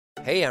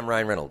Hey, I'm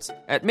Ryan Reynolds.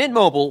 At Mint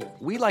Mobile,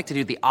 we like to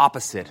do the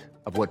opposite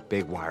of what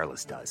Big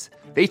Wireless does.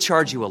 They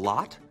charge you a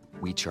lot,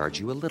 we charge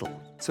you a little.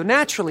 So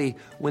naturally,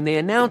 when they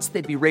announced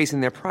they'd be raising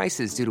their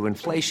prices due to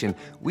inflation,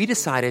 we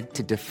decided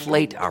to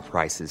deflate our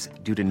prices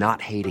due to not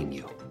hating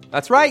you.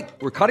 That's right.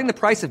 We're cutting the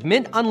price of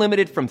Mint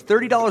Unlimited from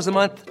 $30 a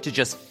month to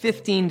just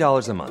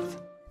 $15 a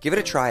month. Give it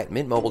a try at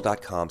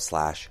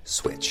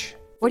mintmobile.com/switch.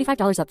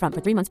 $45 up front for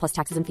 3 months plus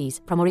taxes and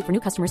fees. Promo rate for new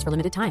customers for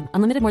limited time.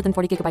 Unlimited more than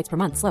 40 gigabytes per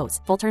month. Slows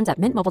full terms at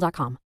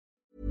mintmobile.com.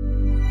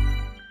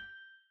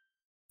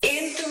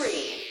 In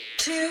 3,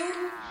 2,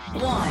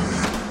 1.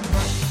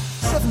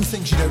 7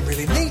 things you don't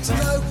really need to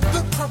know,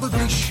 but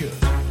probably should.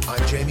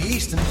 I'm Jamie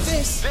East, and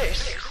this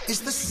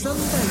is the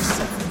Sunday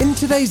 7. In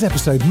today's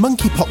episode,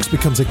 monkeypox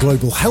becomes a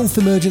global health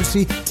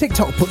emergency,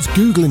 TikTok puts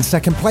Google in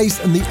second place,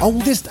 and the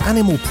oldest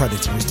animal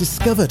predator is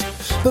discovered.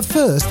 But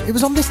first, it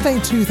was on this day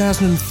in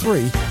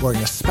 2003,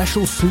 wearing a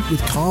special suit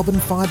with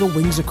carbon fibre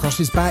wings across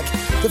his back,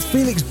 that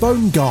Felix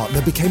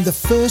Baumgartner became the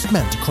first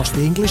man to cross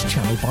the English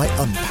Channel by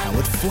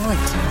unpowered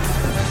flight.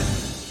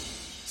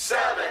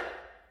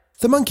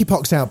 The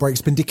monkeypox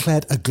outbreak's been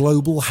declared a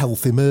global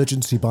health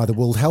emergency by the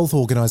World Health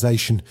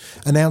Organization.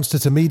 Announced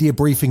at a media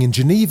briefing in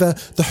Geneva,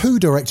 the WHO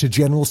Director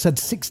General said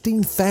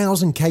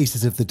 16,000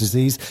 cases of the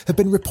disease have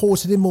been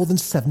reported in more than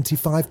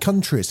 75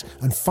 countries,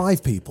 and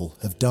 5 people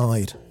have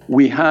died.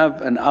 We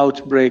have an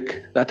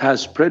outbreak that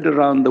has spread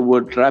around the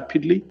world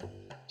rapidly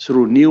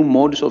through new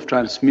modes of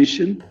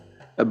transmission,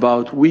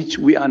 about which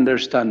we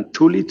understand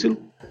too little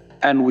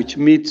and which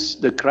meets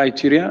the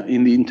criteria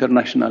in the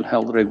international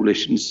health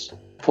regulations.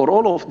 For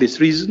all of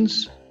these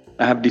reasons,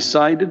 I have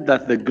decided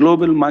that the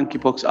global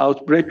monkeypox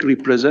outbreak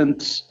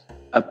represents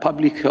a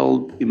public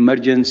health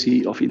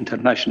emergency of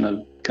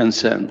international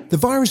concern. The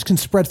virus can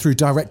spread through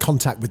direct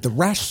contact with the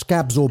rash,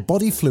 scabs or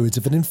body fluids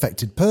of an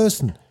infected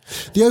person.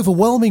 The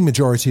overwhelming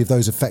majority of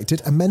those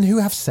affected are men who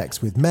have sex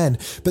with men,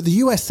 but the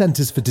US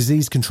Centers for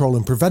Disease Control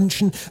and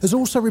Prevention has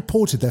also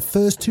reported their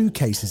first 2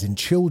 cases in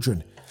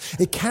children.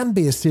 It can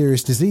be a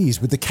serious disease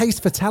with the case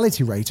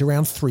fatality rate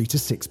around 3 to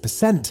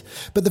 6%,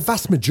 but the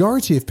vast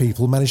majority of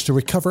people manage to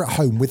recover at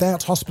home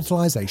without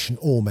hospitalisation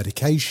or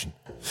medication.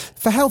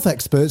 For health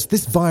experts,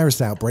 this virus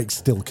outbreak's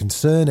still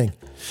concerning.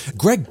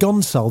 Greg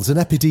Gonsalves, an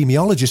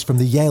epidemiologist from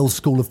the Yale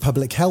School of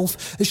Public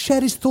Health, has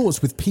shared his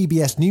thoughts with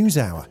PBS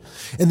NewsHour.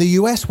 In the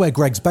US, where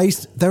Greg's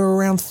based, there are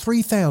around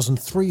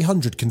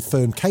 3,300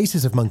 confirmed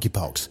cases of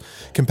monkeypox.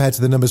 Compared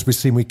to the numbers we've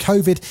seen with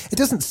COVID, it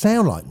doesn't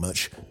sound like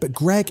much, but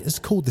Greg has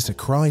called this a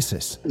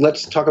crisis.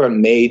 Let's talk about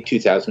May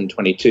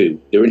 2022.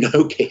 There were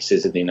no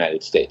cases in the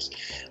United States,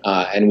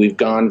 and we've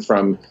gone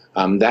from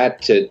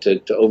that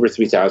to over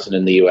 3,000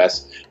 in the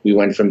US. We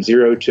went from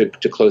 0 to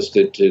close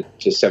to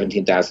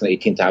 17,000,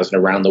 18,000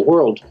 around the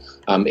world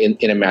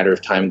in a matter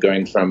of time,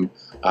 going from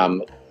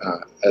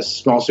a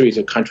small series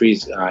of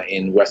countries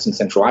in West and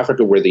Central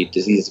Africa where the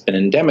disease has been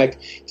endemic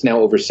to now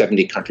over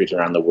 70 countries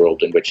around the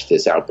world in which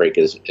this outbreak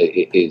is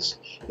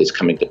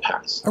coming to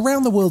pass.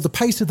 Around the world, the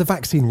pace of the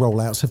vaccine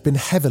rollouts have been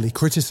heavily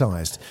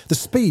criticised. The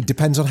speed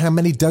depends on how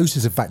many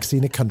doses of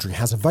vaccine a country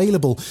has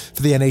available.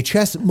 For the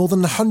NHS, more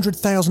than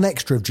 100,000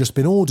 extra have just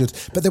been ordered,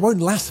 but they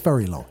won't last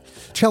very long.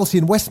 Chelsea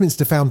and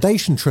Westminster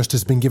Foundation Trust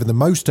has been given the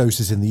most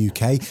doses in the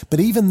UK, but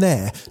even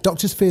there,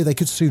 doctors fear they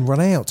could soon run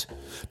out.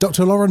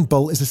 Dr Lauren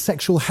Bull is a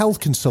sexual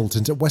health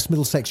consultant at West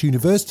Middlesex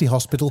University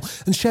Hospital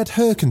and shared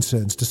her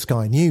concerns to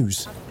Sky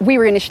News. We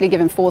were initially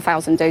given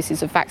 4,000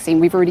 doses of vaccine.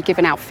 We've already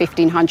given out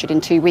 1,500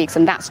 in 2 weeks,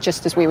 and that's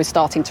just as we were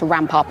starting to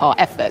ramp up our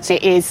efforts.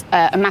 It is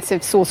a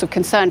massive source of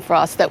concern for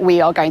us that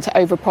we are going to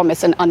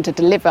overpromise and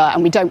underdeliver,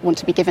 and we don't want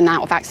to be giving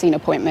out vaccine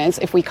appointments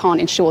if we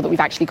can't ensure that we've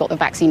actually got the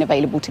vaccine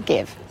available to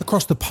give.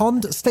 Across the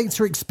pond, states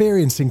are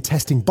experiencing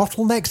testing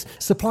bottlenecks,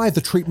 supply of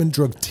the treatment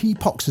drug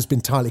T-Pox has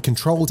been tightly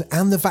controlled,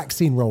 and the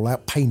vaccine rollout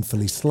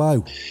painfully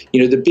slow.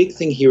 The big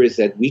thing here is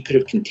that we could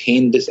have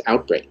contained this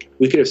outbreak.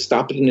 We could have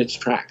stopped it in its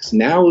tracks.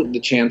 Now the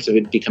chance of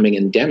it becoming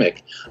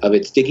endemic, of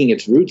it digging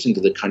its roots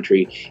into the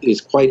country, is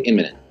quite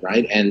imminent,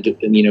 right? And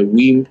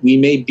we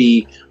may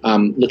be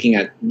looking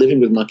at living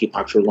with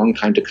monkeypox for a long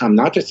time to come,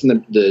 not just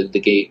in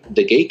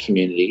the gay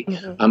community,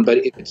 but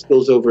if it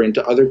spills over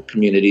into other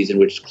communities in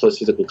which close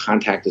physical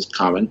contact is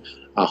common,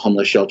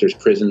 homeless shelters,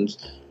 prisons,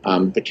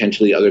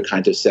 potentially other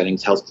kinds of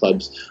settings, health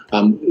clubs,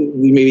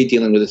 we may be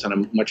dealing with this on a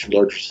much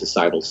larger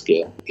societal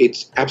scale.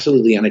 It's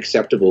absolutely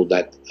unacceptable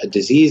that a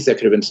disease that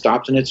could have been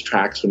stopped in its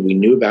tracks when we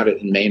knew about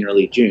it in May and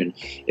early June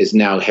is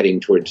now heading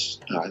towards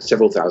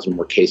several thousand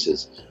more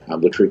cases,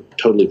 which were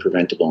totally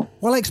preventable.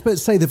 While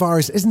experts say the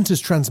virus isn't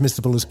as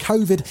transmissible as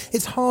COVID,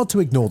 it's hard to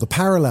ignore the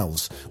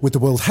parallels. With the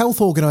World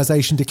Health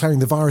Organization declaring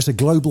the virus a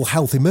global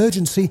health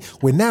emergency,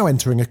 we're now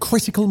entering a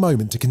critical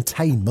moment to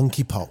contain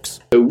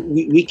monkeypox. So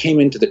we came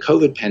into the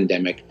COVID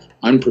pandemic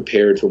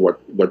unprepared for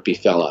what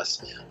befell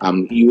us.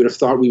 You would have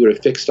thought we would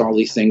have fixed all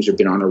these things or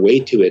been on our way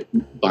to it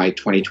by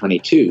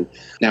 2022.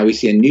 Now we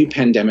see a new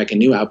pandemic, a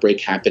new outbreak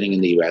happening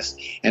in the US,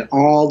 and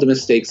all the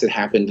mistakes that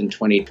happened in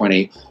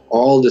 2020,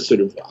 all the sort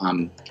of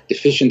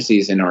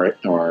deficiencies in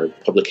our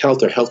public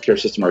health, our healthcare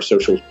system, our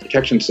social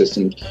protection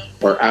system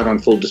are out on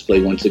full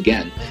display once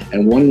again.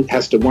 And one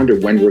has to wonder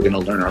when we're going to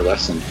learn our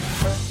lesson.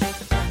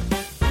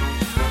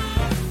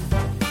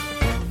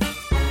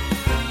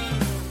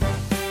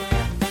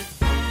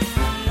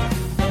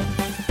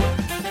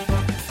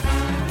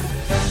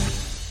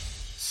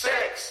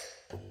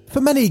 For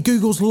many,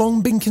 Google's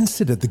long been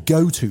considered the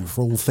go-to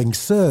for all things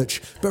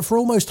search, but for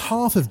almost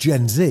half of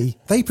Gen Z,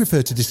 they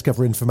prefer to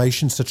discover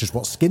information such as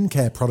what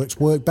skincare products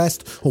work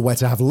best or where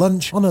to have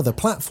lunch on other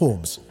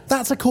platforms.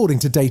 That's according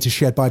to data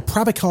shared by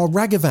Prabhakar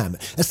Raghavan,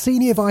 a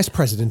senior vice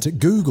president at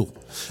Google.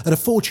 At a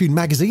Fortune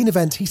magazine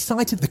event, he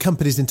cited the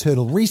company's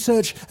internal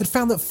research and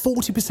found that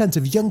 40%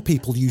 of young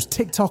people use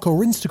TikTok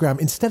or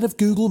Instagram instead of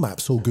Google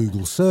Maps or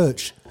Google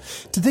Search.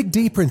 To dig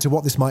deeper into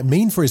what this might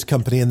mean for his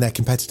company and their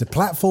competitor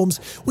platforms,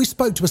 we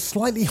spoke to a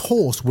slightly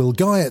hoarse Will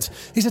Guyot.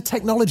 He's a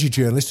technology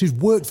journalist who's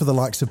worked for the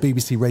likes of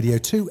BBC Radio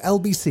 2,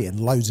 LBC and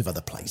loads of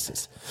other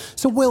places.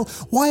 So Will,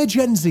 why are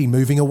Gen Z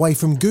moving away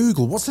from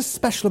Google? What's so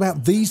special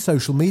about these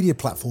social media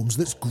platforms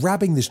that's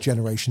grabbing this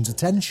generation's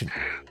attention?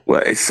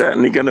 Well, it's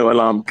certainly going to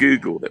alarm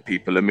Google that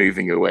people are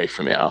moving away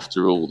from it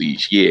after all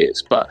these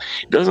years. But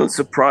it doesn't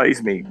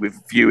surprise me with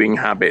viewing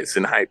habits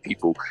and how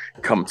people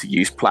come to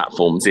use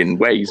platforms in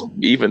ways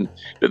even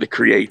that the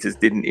creators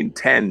didn't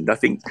intend. I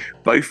think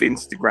both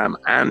Instagram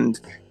and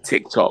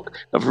TikTok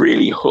have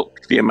really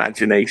hooked the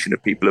imagination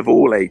of people of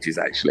all ages,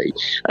 actually,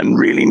 and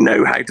really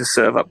know how to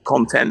serve up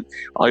content.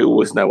 I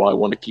always know I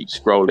want to keep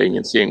scrolling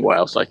and seeing what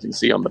else I can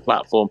see on the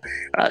platform,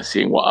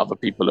 seeing what other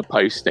people are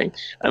posting.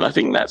 And I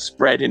think that's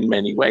spread in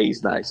many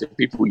ways now. So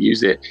people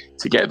use it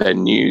to get their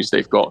news.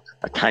 They've got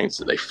accounts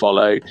that they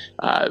follow.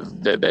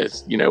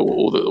 There's,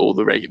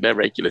 their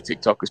regular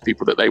TikTokers,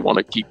 people that they want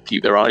to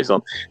keep their eyes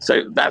on.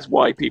 So that's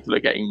why people are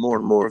getting more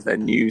and more of their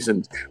news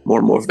and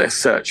more of their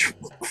search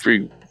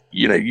through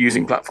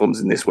using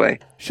platforms in this way.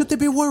 Should they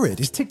be worried?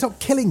 Is TikTok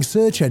killing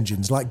search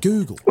engines like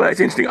Google? Well,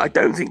 it's interesting. I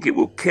don't think it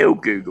will kill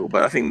Google,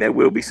 but I think there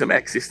will be some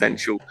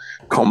existential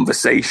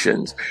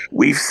conversations.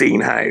 We've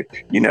seen how,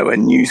 a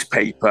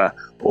newspaper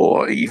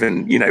or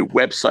even,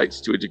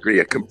 websites to a degree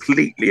are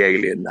completely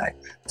alien now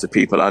to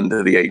people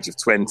under the age of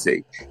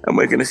 20. And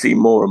we're going to see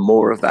more and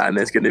more of that. And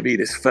there's going to be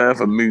this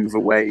further move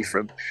away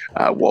from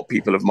what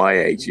people of my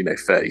age,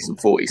 30s and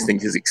 40s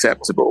think is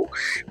acceptable.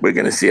 We're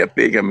going to see a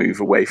bigger move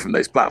away from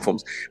those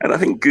platforms. And I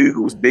think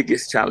Google's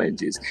biggest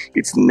challenge is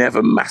it's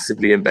never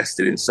massively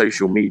invested in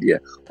social media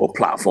or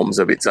platforms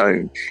of its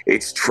own.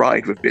 It's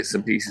tried with bits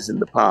and pieces in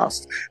the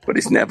past, but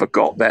it's never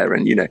got there.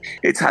 And,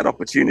 it's had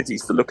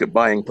opportunities to look at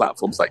buying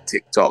platforms like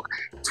TikTok,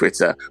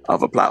 Twitter,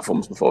 other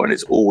platforms before, and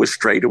it's always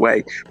strayed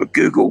away. But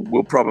Google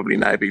will probably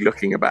now be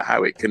looking about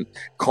how it can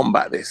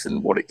combat this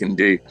and what it can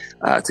do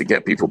to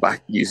get people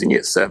back using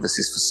its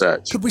services for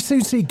search. Could we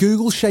soon see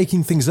Google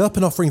shaking things up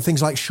and offering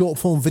things like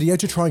short-form video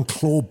to try and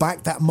claw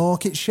back that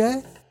market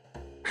share?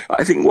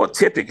 I think what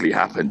typically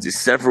happens is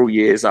several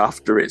years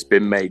after it's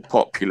been made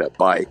popular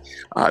by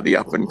the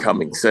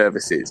up-and-coming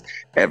services,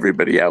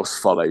 everybody else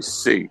follows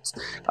suit.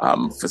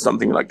 For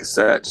something like a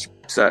search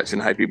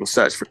and how people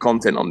search for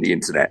content on the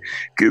internet,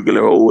 Google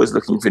are always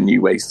looking for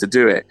new ways to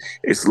do it.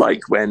 It's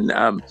like when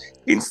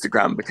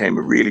Instagram became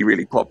a really,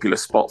 really popular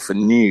spot for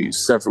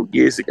news several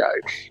years ago.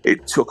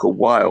 It took a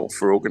while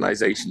for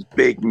organizations,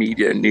 big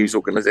media and news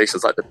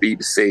organizations like the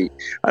BBC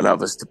and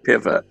others, to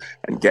pivot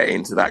and get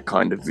into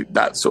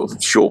that sort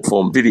of short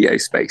form video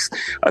space.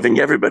 I think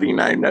everybody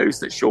now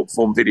knows that short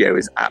form video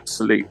is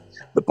absolute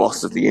the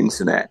boss of the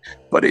internet,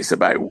 but it's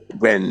about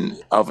when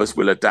others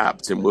will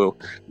adapt and we'll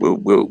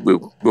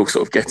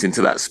sort of get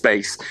into that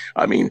space.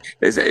 I mean,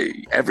 there's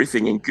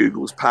everything in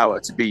Google's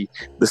power to be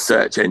the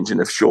search engine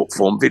of short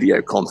form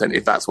video content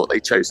if that's what they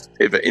chose to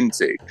pivot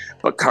into.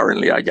 But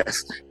currently, I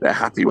guess they're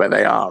happy where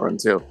they are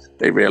until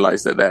they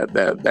realize that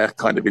their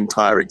kind of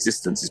entire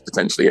existence is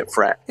potentially at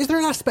threat. Is there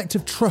an aspect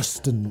of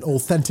trust and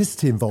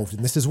authenticity involved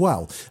in this as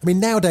well? I mean,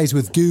 nowadays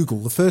with Google,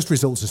 the first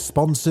results are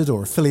sponsored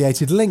or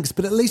affiliated links,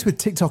 but at least with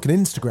TikTok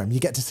and Instagram, you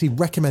get to see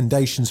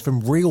recommendations from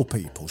real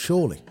people,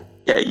 surely.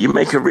 Yeah, you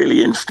make a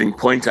really interesting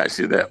point,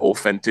 actually, that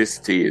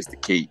authenticity is the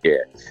key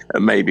here.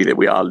 And maybe that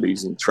we are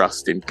losing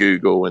trust in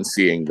Google and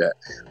seeing that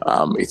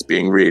it's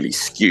being really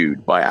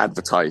skewed by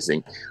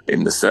advertising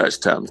in the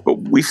search terms. But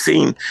we've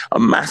seen a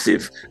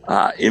massive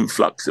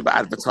influx of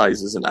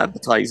advertisers and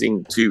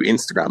advertising to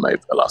Instagram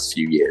over the last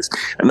few years.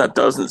 And that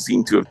doesn't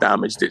seem to have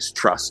damaged its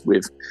trust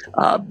with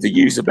the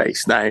user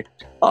base. Now,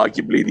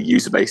 arguably the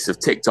user base of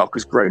TikTok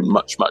has grown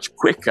much, much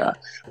quicker.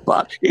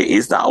 But it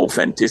is that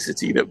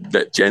authenticity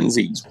that Gen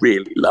Zs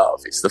really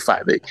love. It's the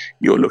fact that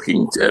you're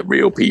looking at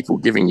real people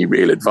giving you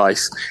real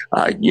advice,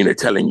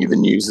 telling you the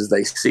news as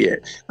they see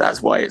it.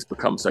 That's why it's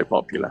become so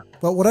popular.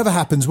 Well, whatever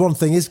happens, one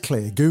thing is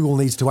clear. Google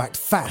needs to act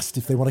fast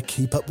if they want to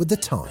keep up with the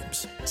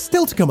times.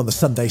 Still to come on the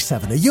Sunday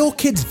 7, are your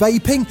kids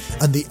vaping?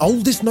 And the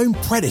oldest known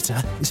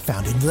predator is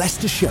found in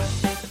Leicestershire.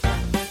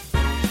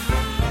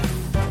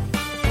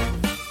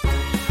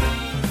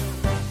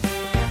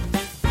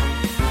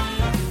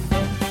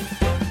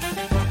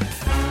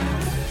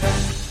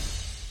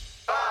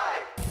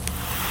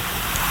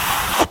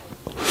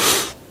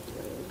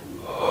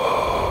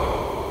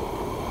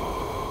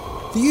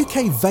 The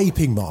UK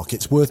vaping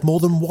market's worth more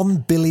than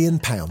 £1 billion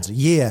a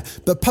year,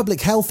 but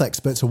public health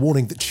experts are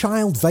warning that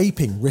child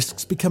vaping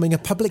risks becoming a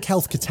public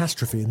health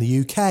catastrophe in the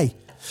UK.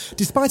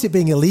 Despite it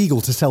being illegal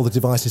to sell the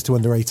devices to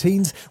under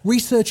 18s,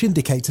 research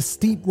indicates a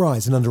steep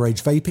rise in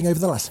underage vaping over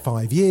the last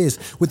 5 years,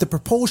 with the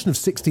proportion of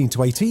 16 to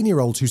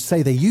 18-year-olds who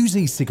say they use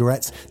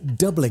e-cigarettes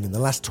doubling in the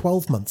last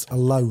 12 months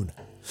alone.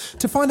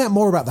 To find out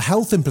more about the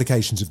health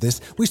implications of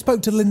this, we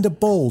spoke to Linda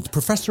Bald,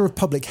 Professor of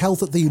Public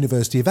Health at the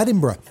University of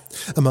Edinburgh.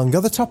 Among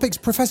other topics,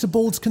 Professor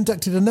Bald's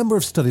conducted a number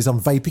of studies on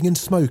vaping and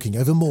smoking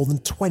over more than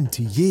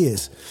 20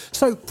 years.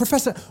 So,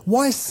 Professor,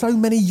 why are so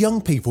many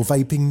young people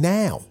vaping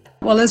now?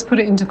 Well, let's put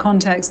it into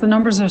context. The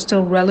numbers are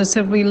still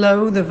relatively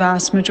low. The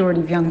vast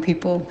majority of young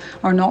people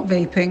are not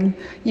vaping,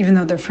 even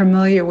though they're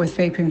familiar with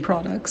vaping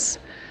products.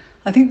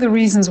 I think the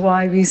reasons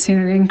why we've seen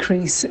an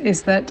increase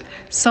is that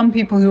some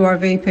people who are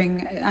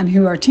vaping and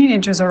who are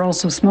teenagers are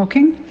also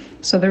smoking.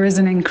 So there is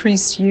an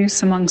increased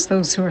use amongst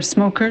those who are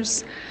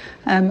smokers.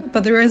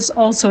 But there is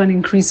also an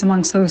increase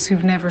amongst those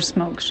who've never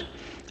smoked.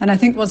 And I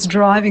think what's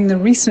driving the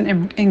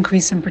recent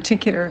increase in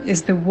particular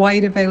is the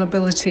wide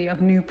availability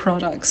of new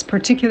products,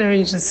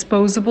 particularly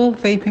disposable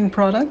vaping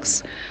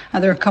products.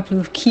 There are a couple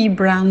of key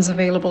brands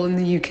available in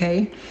the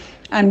UK.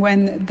 And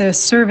when the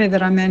survey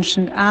that I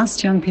mentioned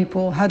asked young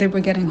people how they were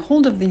getting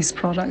hold of these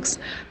products,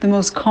 the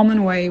most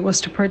common way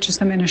was to purchase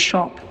them in a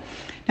shop.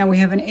 Now, we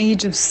have an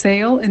age of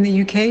sale in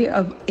the UK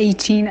of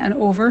 18 and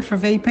over for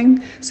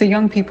vaping. So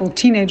young people,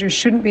 teenagers,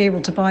 shouldn't be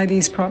able to buy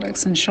these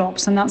products in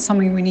shops. And that's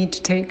something we need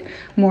to take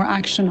more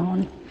action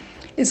on.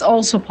 It's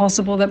also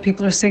possible that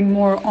people are seeing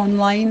more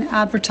online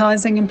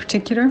advertising in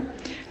particular.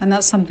 And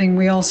that's something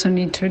we also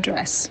need to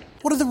address.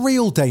 What are the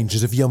real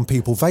dangers of young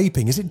people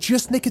vaping? Is it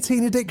just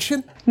nicotine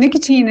addiction?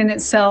 Nicotine in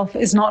itself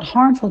is not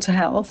harmful to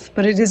health,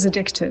 but it is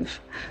addictive.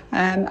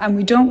 And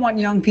we don't want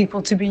young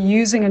people to be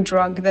using a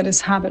drug that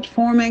is habit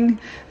forming.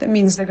 That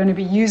means they're going to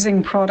be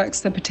using products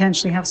that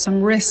potentially have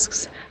some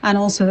risks and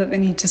also that they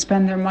need to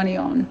spend their money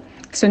on.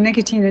 So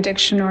nicotine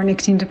addiction or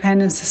nicotine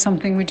dependence is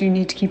something we do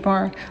need to keep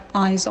our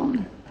eyes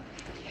on.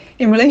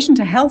 In relation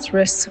to health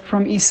risks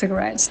from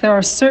e-cigarettes, there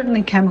are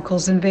certainly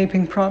chemicals in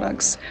vaping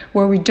products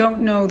where we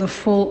don't know the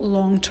full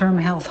long-term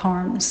health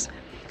harms.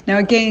 Now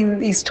again,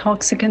 these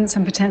toxicants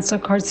and potential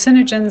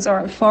carcinogens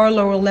are at far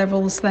lower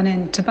levels than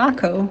in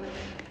tobacco,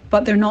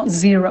 but they're not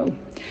zero.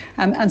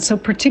 And so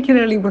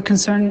particularly we're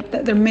concerned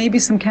that there may be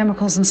some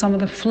chemicals in some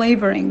of the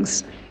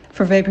flavorings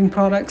for vaping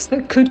products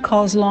that could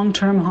cause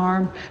long-term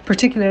harm,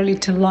 particularly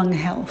to lung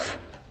health.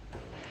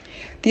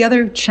 The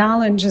other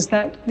challenge is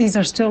that these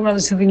are still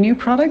relatively new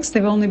products.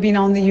 They've only been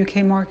on the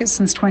UK market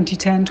since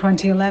 2010,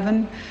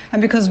 2011.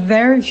 And because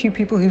very few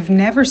people who've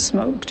never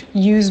smoked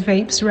use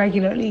vapes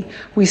regularly,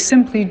 we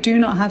simply do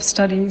not have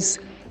studies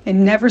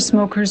in never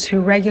smokers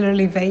who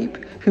regularly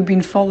vape who've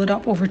been followed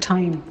up over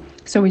time.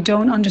 So we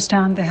don't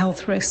understand the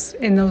health risks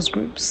in those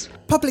groups.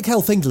 Public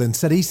Health England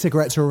said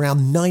e-cigarettes are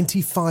around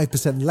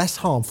 95% less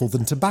harmful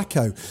than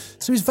tobacco.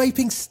 So is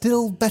vaping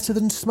still better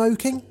than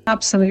smoking?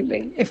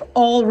 Absolutely. If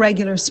all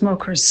regular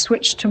smokers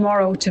switched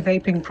tomorrow to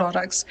vaping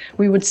products,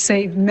 we would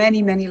save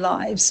many, many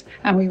lives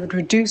and we would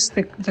reduce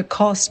the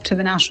cost to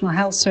the National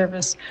Health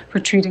Service for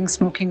treating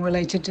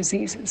smoking-related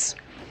diseases.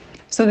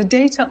 So the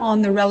data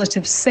on the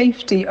relative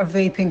safety of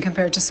vaping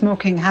compared to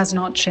smoking has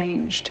not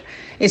changed.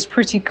 It's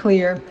pretty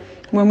clear.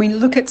 When we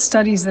look at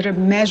studies that have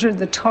measured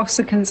the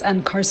toxicants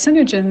and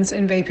carcinogens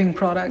in vaping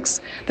products,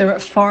 they're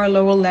at far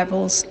lower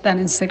levels than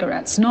in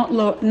cigarettes.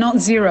 Not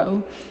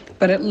zero,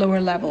 but at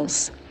lower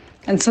levels.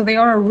 And so they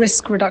are a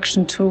risk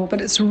reduction tool, but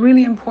it's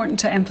really important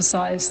to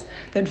emphasize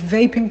that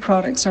vaping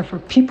products are for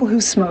people who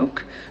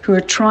smoke, who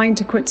are trying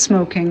to quit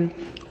smoking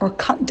or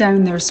cut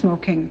down their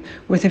smoking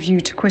with a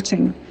view to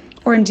quitting.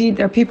 Or indeed,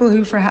 there are people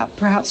who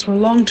perhaps were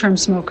long-term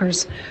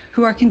smokers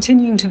who are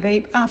continuing to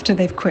vape after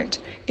they've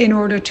quit in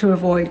order to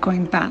avoid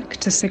going back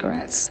to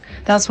cigarettes.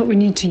 That's what we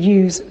need to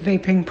use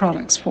vaping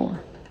products for.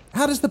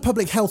 How does the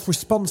public health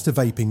response to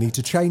vaping need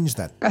to change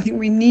then? I think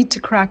we need to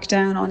crack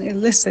down on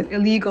illicit,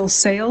 illegal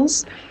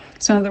sales.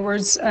 So in other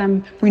words,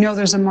 we know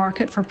there's a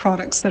market for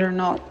products that are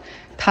not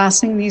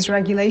passing these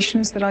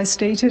regulations that I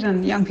stated,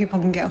 and young people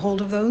can get hold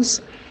of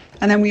those.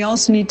 And then we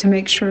also need to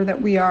make sure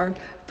that we are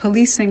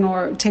policing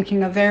or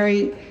taking a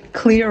very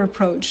clear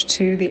approach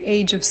to the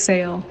age of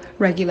sale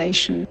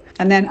regulation.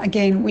 And then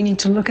again, we need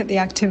to look at the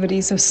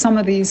activities of some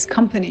of these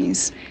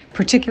companies,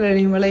 particularly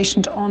in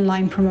relation to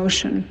online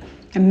promotion,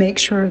 and make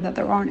sure that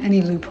there aren't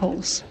any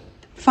loopholes.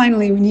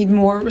 Finally, we need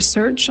more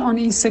research on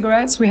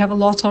e-cigarettes. We have a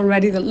lot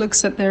already that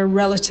looks at their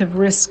relative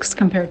risks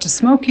compared to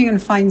smoking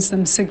and finds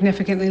them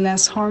significantly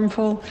less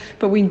harmful.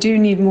 But we do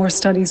need more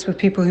studies with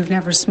people who've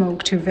never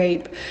smoked who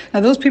vape.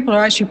 Now, those people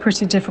are actually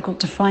pretty difficult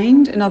to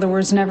find. In other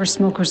words, never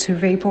smokers who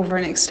vape over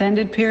an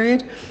extended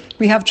period.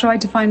 We have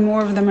tried to find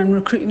more of them and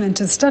recruit them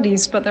into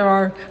studies, but there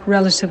are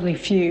relatively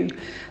few.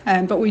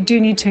 But we do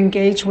need to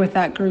engage with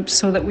that group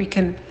so that we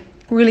can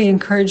really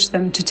encourage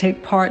them to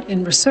take part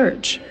in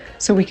research,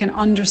 so we can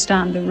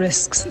understand the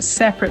risks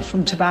separate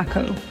from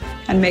tobacco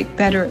and make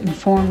better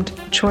informed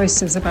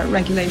choices about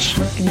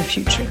regulation in the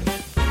future.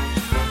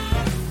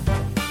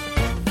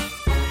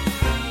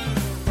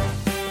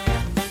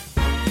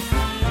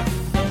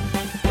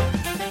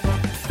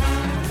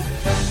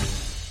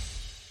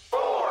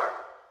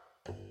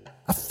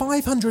 A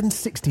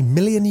 560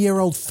 million year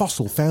old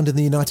fossil found in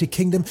the United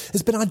Kingdom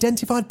has been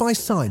identified by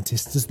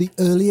scientists as the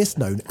earliest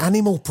known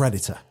animal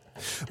predator.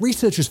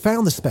 Researchers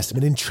found the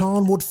specimen in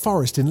Charnwood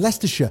Forest in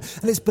Leicestershire,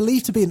 and it's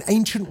believed to be an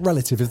ancient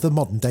relative of the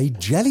modern-day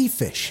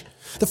jellyfish.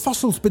 The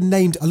fossil's been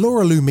named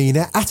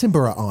Alluralumina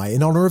attenboroughi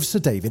in honour of Sir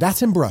David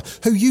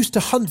Attenborough, who used to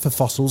hunt for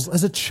fossils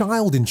as a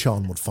child in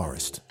Charnwood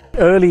Forest.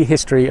 Early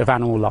history of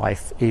animal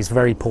life is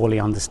very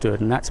poorly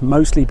understood, and that's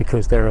mostly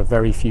because there are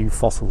very few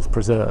fossils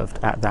preserved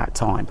at that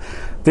time.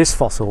 This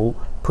fossil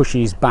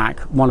pushes back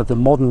one of the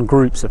modern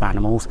groups of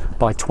animals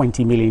by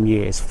 20 million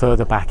years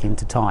further back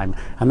into time,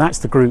 and that's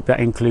the group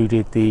that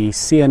included the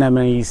sea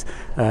anemones,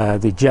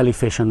 the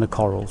jellyfish and the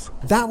corals.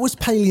 That was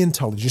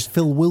paleontologist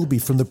Phil Wilby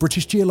from the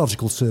British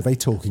Geological Survey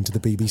talking to the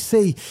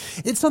BBC.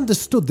 It's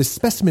understood this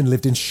specimen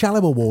lived in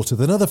shallower water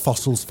than other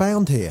fossils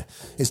found here.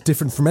 It's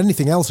different from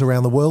anything else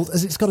around the world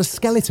as it's got a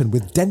skeleton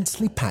with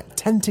densely packed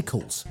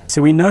tentacles.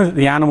 So we know that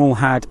the animal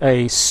had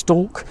a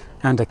stalk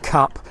and a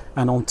cup,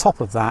 and on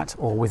top of that,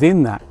 or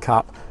within that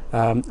cup,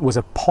 was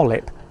a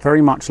polyp, very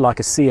much like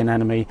a sea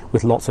anemone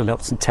with lots of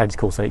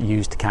tentacles that it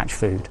used to catch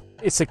food.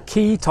 It's a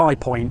key tie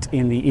point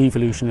in the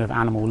evolution of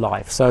animal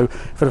life. So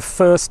for the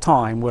first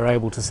time, we're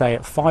able to say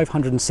at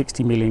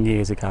 560 million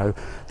years ago,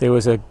 there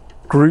was a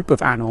group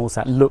of animals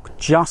that looked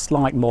just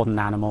like modern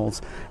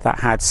animals, that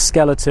had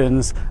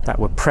skeletons, that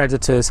were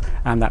predators,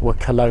 and that were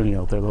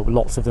colonial. There were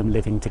lots of them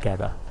living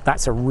together.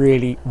 That's a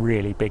really,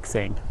 really big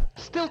thing.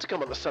 Still to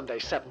come on the Sunday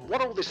 7,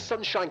 what all this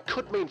sunshine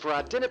could mean for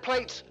our dinner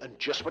plates, and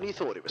just when you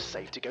thought it was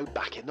safe to go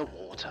back in the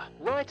water.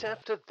 Right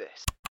after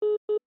this.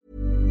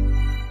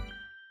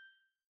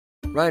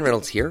 Ryan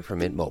Reynolds here from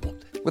Mint Mobile.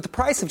 With the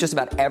price of just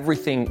about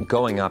everything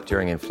going up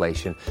during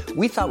inflation,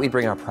 we thought we'd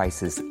bring our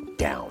prices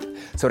down.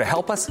 So to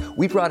help us,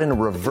 we brought in a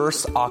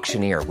reverse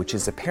auctioneer, which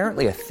is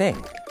apparently a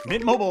thing.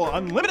 Mint Mobile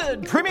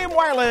Unlimited Premium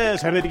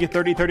Wireless. How to get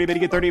 30, 30, bit to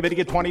get 30, bit to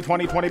get 20,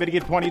 20, 20, bit to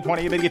get 20,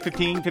 20, bit to get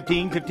 15,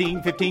 15,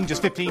 15, 15,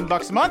 just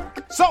 $15 a month?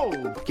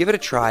 Sold! Give it a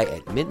try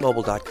at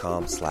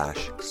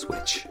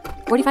mintmobile.com/switch.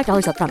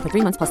 $45 up front for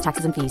 3 months plus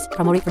taxes and fees.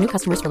 Promo rate for new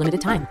customers for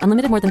limited time.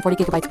 Unlimited more than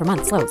 40 gigabytes per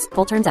month. Slows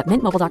full terms at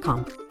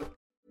mintmobile.com.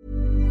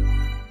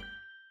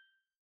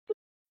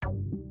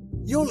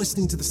 You're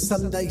listening to the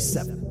Sunday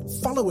 7.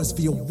 Follow us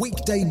for your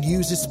weekday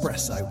news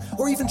espresso,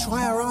 or even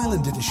try our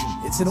Ireland edition.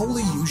 It's in all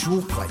the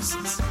usual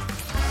places.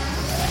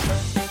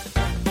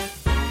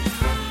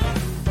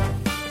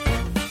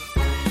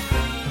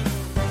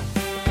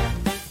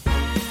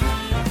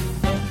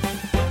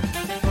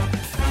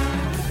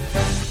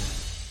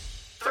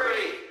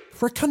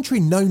 For a country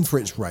known for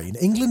its rain,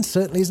 England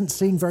certainly isn't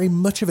seeing very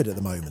much of it at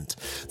the moment.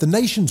 The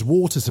nation's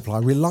water supply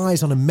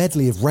relies on a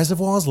medley of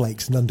reservoirs,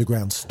 lakes and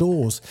underground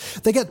stores.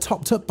 They get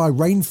topped up by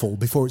rainfall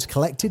before it's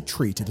collected,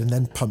 treated and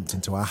then pumped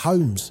into our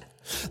homes.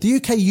 The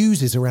UK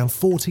uses around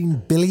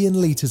 14 billion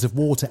litres of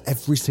water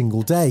every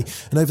single day,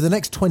 and over the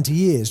next 20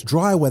 years,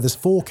 drier weather's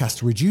forecast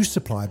to reduce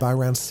supply by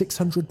around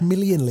 600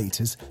 million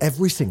litres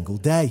every single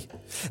day.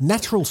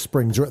 Natural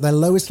springs are at their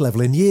lowest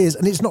level in years,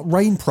 and it's not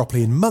rained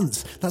properly in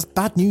months. That's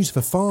bad news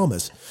for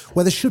farmers.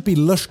 Where there should be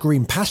lush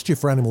green pasture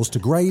for animals to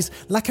graze,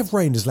 lack of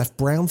rain has left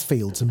brown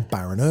fields and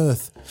barren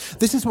earth.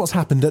 This is what's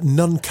happened at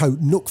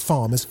Nuncote Nook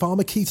Farm, as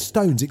farmer Keith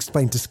Stones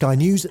explained to Sky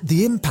News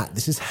the impact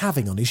this is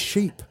having on his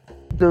sheep.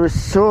 There is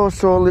so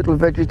little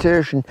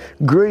vegetation,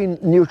 green,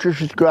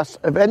 nutritious grass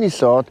of any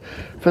sort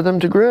for them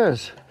to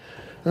graze.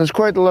 There's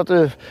quite a lot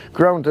of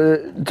ground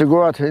to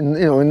go at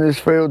in this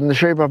field in the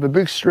shape of a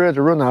big straight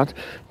to run at,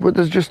 but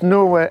there's just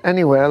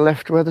anywhere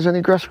left where there's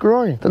any grass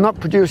growing. They're not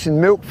producing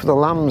milk for the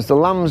lambs. The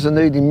lambs are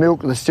needing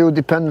milk. They're still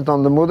dependent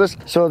on the mothers,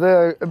 so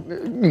they're,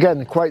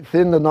 again, quite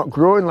thin. They're not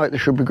growing like they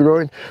should be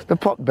growing. They're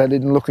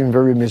pot-bedded and looking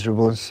very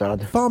miserable and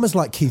sad. Farmers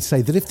like Keith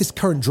say that if this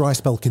current dry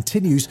spell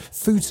continues,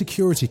 food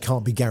security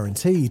can't be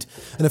guaranteed,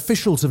 and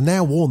officials have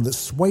now warned that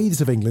swathes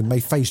of England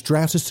may face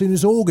drought as soon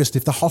as August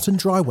if the hot and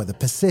dry weather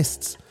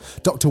persists.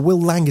 Dr.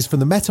 Will Lang is from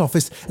the Met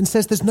Office and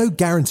says there's no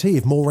guarantee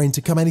of more rain to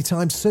come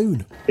anytime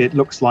soon. It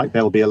looks like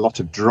there'll be a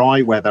lot of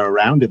dry weather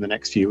around in the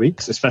next few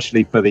weeks,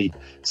 especially for the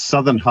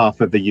southern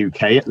half of the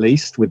UK at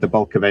least, with the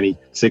bulk of any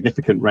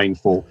significant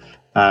rainfall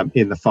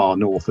in the far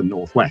north and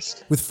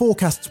northwest. With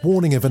forecasts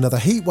warning of another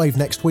heatwave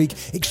next week,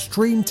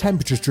 extreme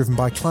temperatures driven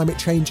by climate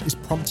change is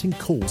prompting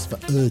calls for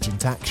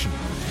urgent action.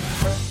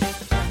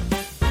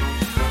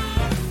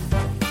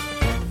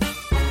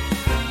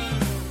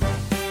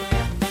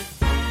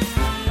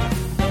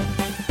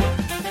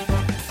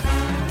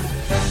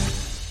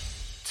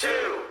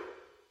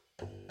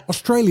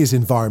 Australia's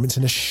environment's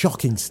in a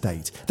shocking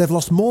state. They've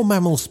lost more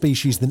mammal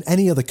species than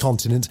any other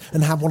continent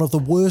and have one of the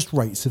worst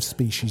rates of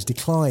species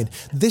decline.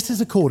 This is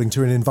according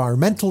to an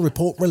environmental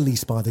report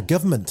released by the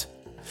government.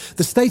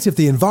 The State of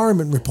the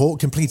Environment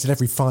report, completed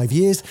every 5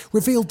 years,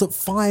 revealed that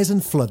fires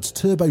and floods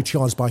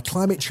turbocharged by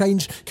climate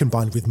change,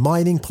 combined with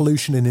mining,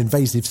 pollution and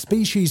invasive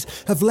species,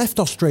 have left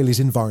Australia's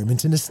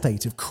environment in a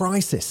state of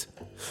crisis.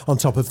 On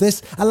top of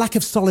this, a lack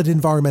of solid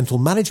environmental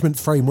management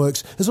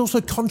frameworks has also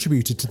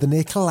contributed to the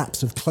near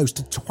collapse of close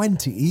to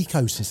 20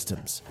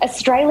 ecosystems.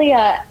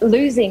 Australia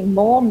losing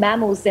more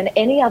mammals than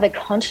any other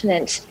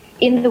continent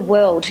in the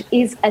world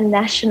is a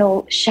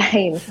national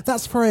shame.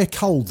 That's Freya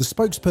Cole, the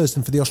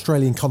spokesperson for the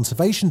Australian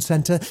Conservation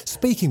Centre,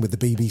 speaking with the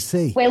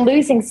BBC. We're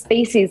losing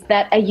species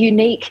that are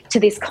unique to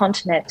this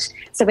continent.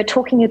 So we're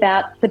talking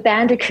about the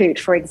bandicoot,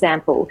 for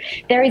example.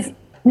 There is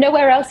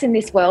nowhere else in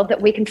this world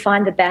that we can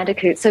find the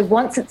bandicoot. So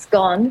once it's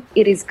gone,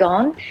 it is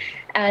gone.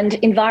 And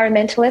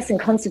environmentalists and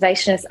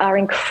conservationists are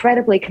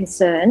incredibly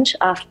concerned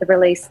after the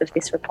release of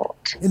this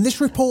report. In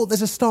this report,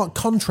 there's a stark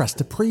contrast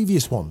to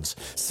previous ones.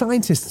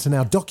 Scientists are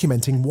now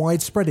documenting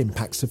widespread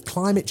impacts of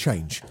climate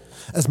change.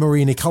 As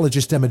marine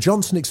ecologist Emma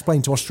Johnson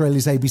explained to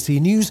Australia's ABC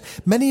News,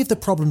 many of the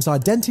problems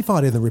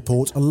identified in the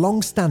report are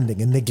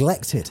long-standing and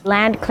neglected.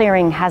 Land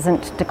clearing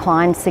hasn't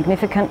declined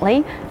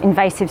significantly.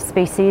 Invasive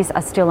species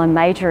are still a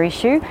major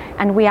issue,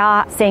 and we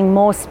are seeing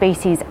more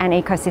species and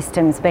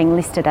ecosystems being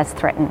listed as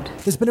threatened.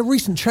 There's been a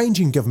recent change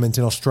in government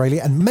in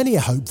Australia, and many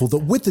are hopeful that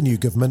with the new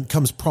government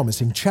comes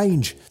promising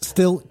change.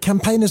 Still,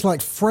 campaigners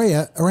like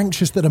Freya are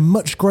anxious that a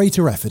much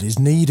greater effort is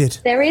needed.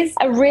 There is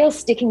a real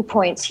sticking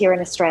point here in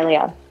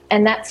Australia,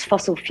 and that's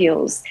fossil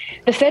fuels.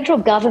 The federal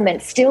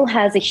government still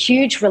has a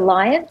huge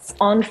reliance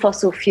on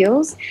fossil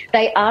fuels.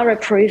 They are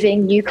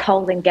approving new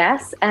coal and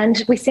gas,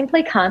 and we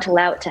simply can't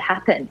allow it to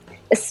happen,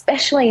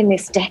 especially in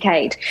this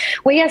decade.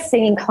 We are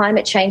seeing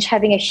climate change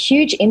having a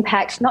huge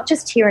impact, not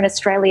just here in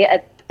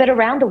Australia, but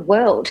around the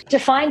world. To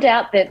find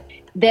out that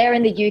there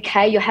in the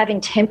UK, you're having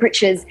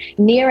temperatures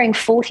nearing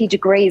 40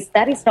 degrees.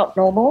 That is not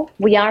normal.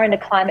 We are in a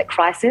climate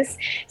crisis.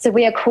 So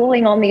we are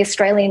calling on the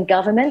Australian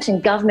government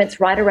and governments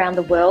right around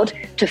the world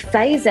to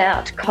phase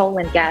out coal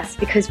and gas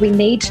because we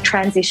need to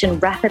transition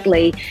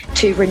rapidly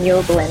to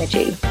renewable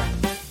energy.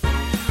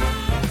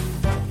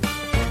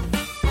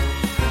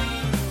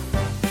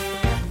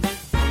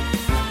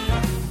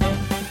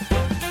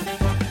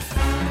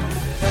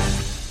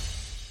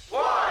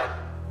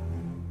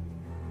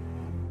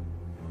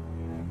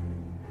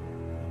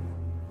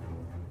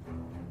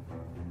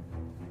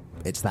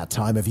 It's that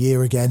time of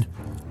year again.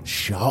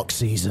 Shark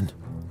season.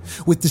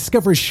 With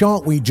Discovery's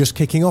Shark Week just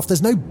kicking off,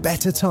 there's no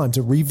better time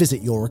to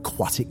revisit your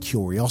aquatic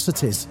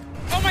curiosities.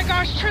 Oh my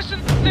gosh,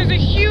 Tristan, there's a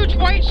huge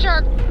white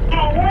shark.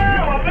 Oh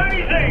wow,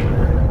 amazing!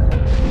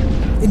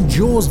 In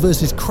Jaws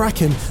vs.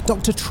 Kraken,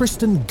 Dr.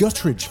 Tristan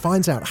Guttridge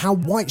finds out how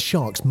white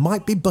sharks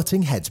might be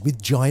butting heads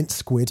with giant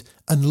squid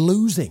and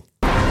losing.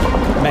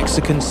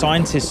 Mexican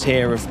scientists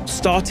here have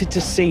started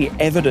to see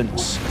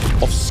evidence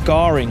of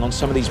scarring on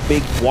some of these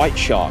big white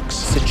sharks,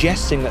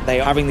 suggesting that they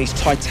are having these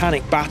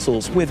titanic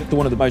battles with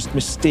one of the most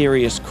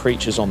mysterious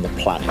creatures on the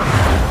planet.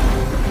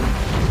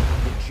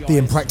 The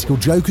Impractical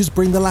Jokers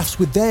bring the laughs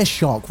with their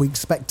Shark Week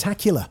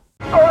spectacular.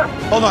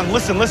 Hold on,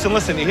 listen,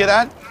 you hear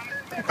that?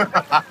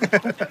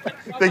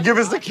 They give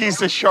us the keys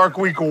to Shark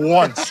Week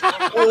once,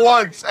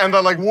 and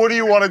they're like, what do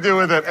you want to do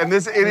with it? And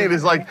this idiot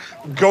is like,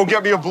 go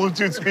get me a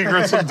Bluetooth speaker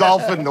and some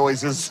dolphin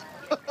noises.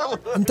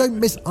 And don't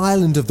miss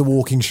Island of the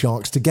Walking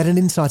Sharks to get an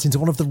insight into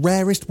one of the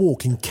rarest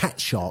walking cat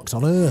sharks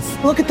on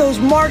Earth. Look at those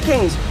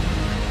markings.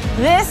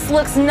 This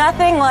looks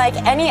nothing like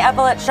any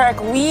epaulette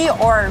shark we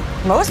or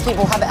most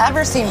people have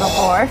ever seen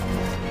before.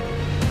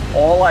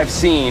 All I've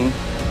seen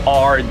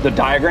are the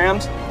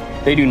diagrams.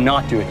 They do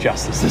not do it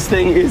justice. This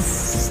thing is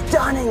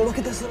stunning. Look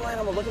at this little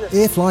animal. Look at this.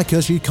 If, like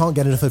us, you can't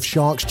get enough of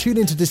sharks, tune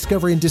into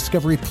Discovery and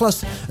Discovery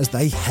Plus as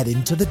they head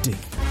into the deep.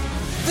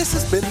 This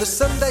has been the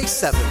Sunday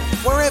 7.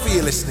 Wherever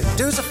you're listening,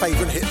 do us a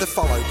favour and hit the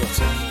follow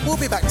button. We'll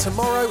be back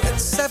tomorrow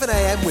at 7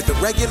 a.m. with the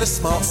regular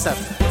Smart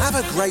 7. Have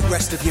a great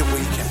rest of your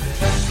weekend.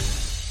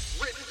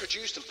 Written,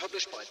 produced and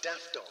published by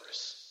Daft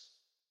Doris.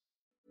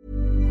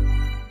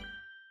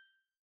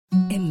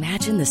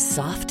 Imagine the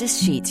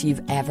softest sheets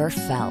you've ever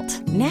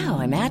felt. Now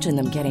imagine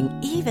them getting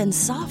even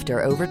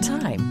softer over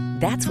time.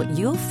 That's what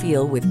you'll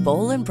feel with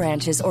Boll &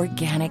 Branch's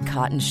organic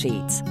cotton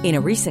sheets. In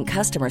a recent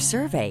customer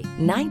survey,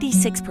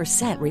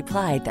 96%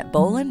 replied that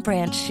Boll &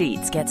 Branch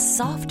sheets get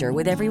softer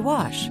with every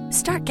wash.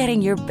 Start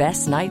getting your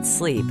best night's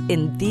sleep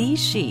in these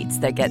sheets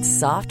that get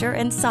softer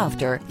and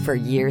softer for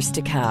years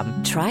to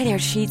come. Try their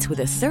sheets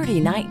with a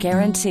 30-night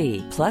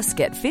guarantee. Plus,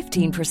 get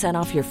 15%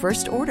 off your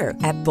first order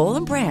at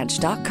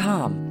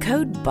bollandbranch.com.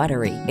 Code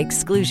BUTTERY.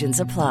 Exclusions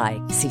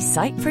apply. See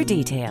site for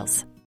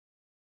details.